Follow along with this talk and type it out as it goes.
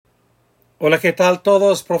Hola, ¿qué tal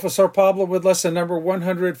todos? Professor Pablo with lesson number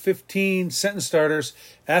 115, sentence starters,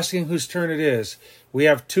 asking whose turn it is. We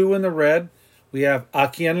have two in the red. We have a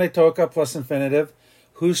quien le toca plus infinitive,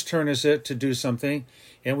 whose turn is it to do something.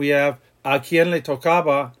 And we have a quien le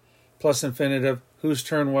tocaba plus infinitive, whose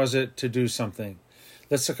turn was it to do something.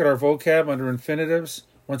 Let's look at our vocab under infinitives.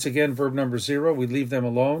 Once again, verb number 0, we leave them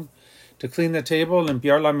alone. To clean the table,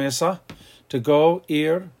 limpiar la mesa. To go,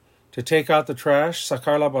 ir. To take out the trash,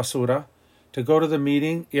 sacar la basura. To go to the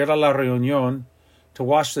meeting, ir a la reunión. To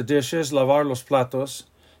wash the dishes, lavar los platos.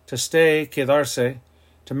 To stay, quedarse.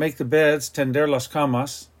 To make the beds, tender las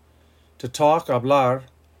camas. To talk, hablar.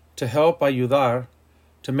 To help, ayudar.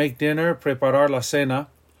 To make dinner, preparar la cena.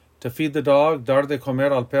 To feed the dog, dar de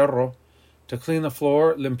comer al perro. To clean the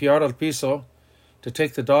floor, limpiar el piso. To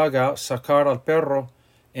take the dog out, sacar al perro.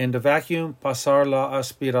 And to vacuum, pasar la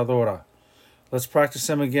aspiradora. Let's practice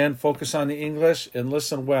them again. Focus on the English and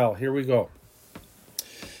listen well. Here we go.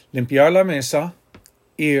 Limpiar la mesa,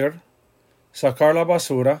 ir, sacar la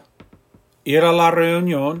basura, ir a la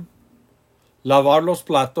reunión, lavar los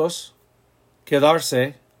platos,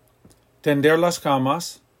 quedarse, tender las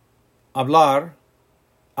camas, hablar,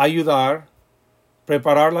 ayudar,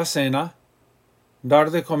 preparar la cena, dar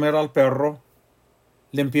de comer al perro,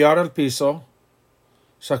 limpiar el piso,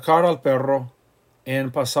 sacar al perro,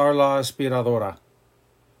 and pasar la aspiradora.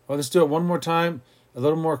 Well, let's do it one more time, a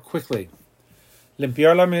little more quickly.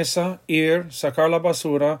 Limpiar la mesa, ir, sacar la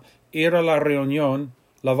basura, ir a la reunión,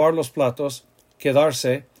 lavar los platos,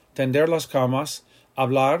 quedarse, tender las camas,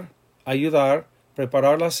 hablar, ayudar,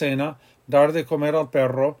 preparar la cena, dar de comer al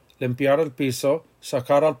perro, limpiar el piso,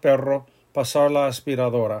 sacar al perro, pasar la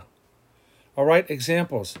aspiradora. All right,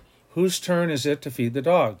 examples. Whose turn is it to feed the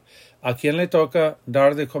dog? ¿A quién le toca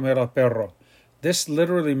dar de comer al perro? This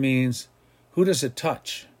literally means, who does it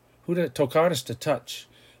touch? Tocar is to touch.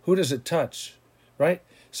 Who does it touch? Right?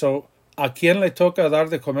 So, ¿a quién le toca dar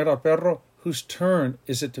de comer al perro? Whose turn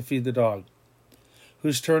is it to feed the dog?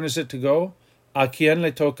 Whose turn is it to go? ¿A quién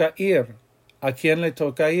le toca ir? ¿A quién le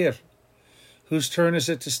toca ir? Whose turn is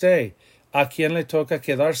it to stay? ¿A quién le toca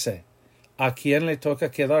quedarse? ¿A quién le toca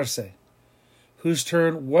quedarse? Whose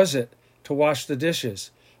turn was it to wash the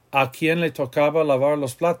dishes? ¿A quién le tocaba lavar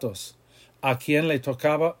los platos? ¿A quién le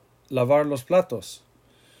tocaba lavar los platos?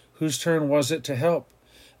 Whose turn was it to help?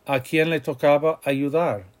 ¿A quién le tocaba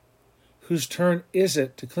ayudar? Whose turn is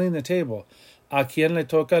it to clean the table? ¿A quién le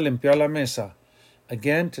toca limpiar la mesa?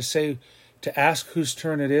 Again, to ask whose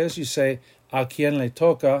turn it is, you say ¿a quién le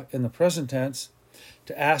toca in the present tense.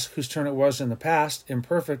 To ask whose turn it was in the past,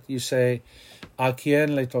 imperfect, you say ¿a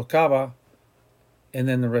quién le tocaba? And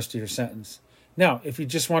then the rest of your sentence. Now, if you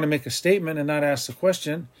just want to make a statement and not ask the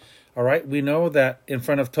question, all right, we know that in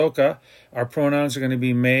front of toca, our pronouns are going to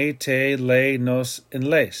be me, te, le, nos, and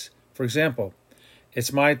les. For example,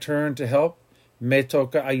 it's my turn to help, me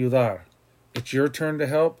toca ayudar. It's your turn to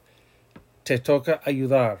help, te toca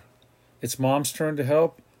ayudar. It's mom's turn to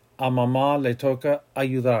help, a mamá le toca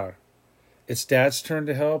ayudar. It's dad's turn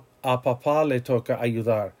to help, a papá le toca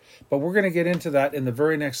ayudar. But we're going to get into that in the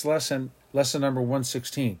very next lesson, lesson number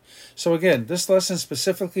 116. So again, this lesson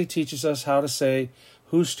specifically teaches us how to say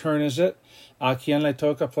whose turn is it, a quien le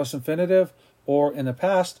toca plus infinitive, or in the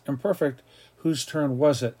past, imperfect, whose turn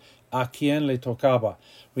was it, a quien le tocaba.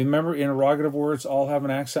 Remember, interrogative words all have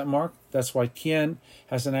an accent mark. That's why quien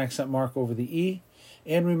has an accent mark over the E.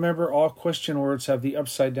 And remember, all question words have the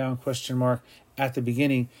upside down question mark at the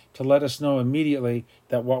beginning to let us know immediately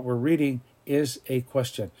that what we're reading is a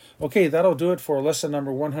question. Okay, that'll do it for lesson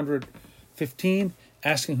number 115.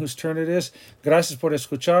 Asking whose turn it is. Gracias por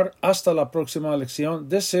escuchar. Hasta la próxima lección.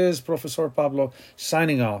 This is Professor Pablo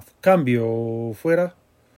signing off. Cambio fuera.